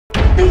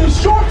It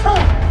is your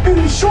time. It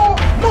is your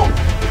moment.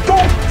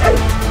 Don't take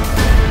it.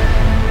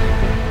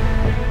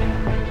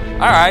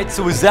 All right,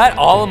 so was that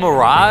all a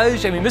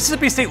mirage? I mean,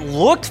 Mississippi State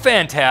looked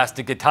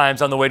fantastic at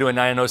times on the way to a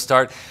 9-0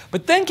 start,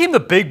 but then came the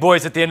big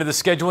boys at the end of the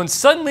schedule, and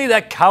suddenly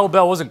that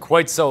cowbell wasn't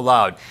quite so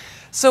loud.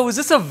 So is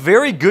this a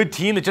very good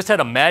team that just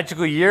had a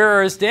magical year,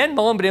 or has Dan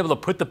Mullen been able to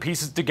put the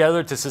pieces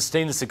together to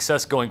sustain the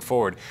success going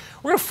forward?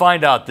 We're going to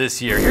find out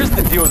this year. Here's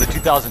the deal with the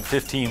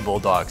 2015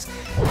 Bulldogs.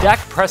 Dak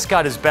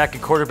Prescott is back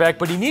at quarterback,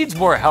 but he needs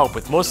more help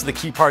with most of the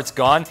key parts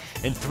gone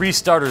and 3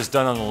 starters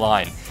done on the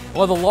line.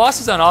 While the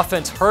losses on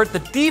offense hurt, the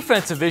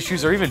defensive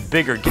issues are even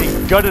bigger,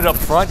 getting gutted up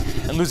front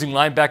and losing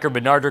linebacker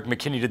Bernardrick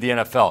McKinney to the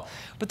NFL.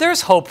 But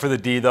there's hope for the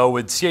D, though,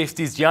 with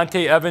safeties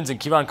Deontay Evans and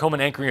Kevon Coleman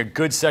anchoring a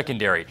good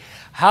secondary.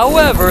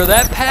 However,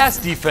 that pass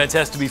defense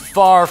has to be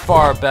far,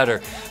 far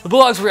better. The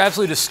Bulldogs were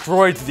absolutely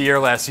destroyed through the air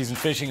last season,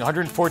 finishing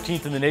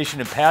 114th in the nation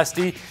in pass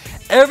D.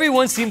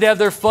 Everyone seemed to have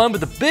their fun, but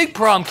the big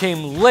problem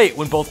came late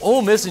when both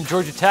Ole Miss and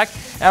Georgia Tech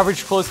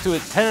averaged close to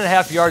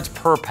 10.5 yards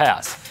per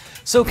pass.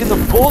 So can the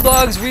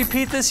Bulldogs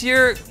repeat this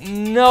year?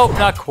 No,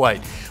 not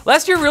quite.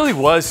 Last year really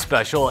was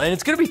special, and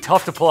it's going to be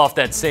tough to pull off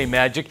that same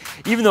magic,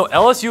 even though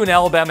LSU and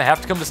Alabama have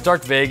to come to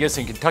Stark Vegas,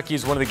 and Kentucky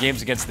is one of the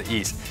games against the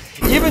East.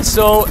 Even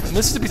so,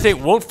 Mississippi State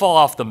won't fall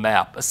off the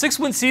map. A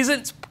 6-win season,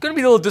 it's going to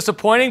be a little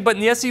disappointing, but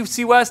in the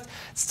SEC West,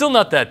 it's still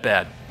not that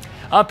bad.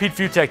 I'm Pete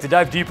Fiutak. To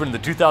dive deeper into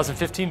the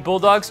 2015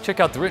 Bulldogs, check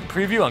out the written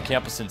preview on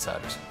Campus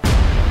Insiders.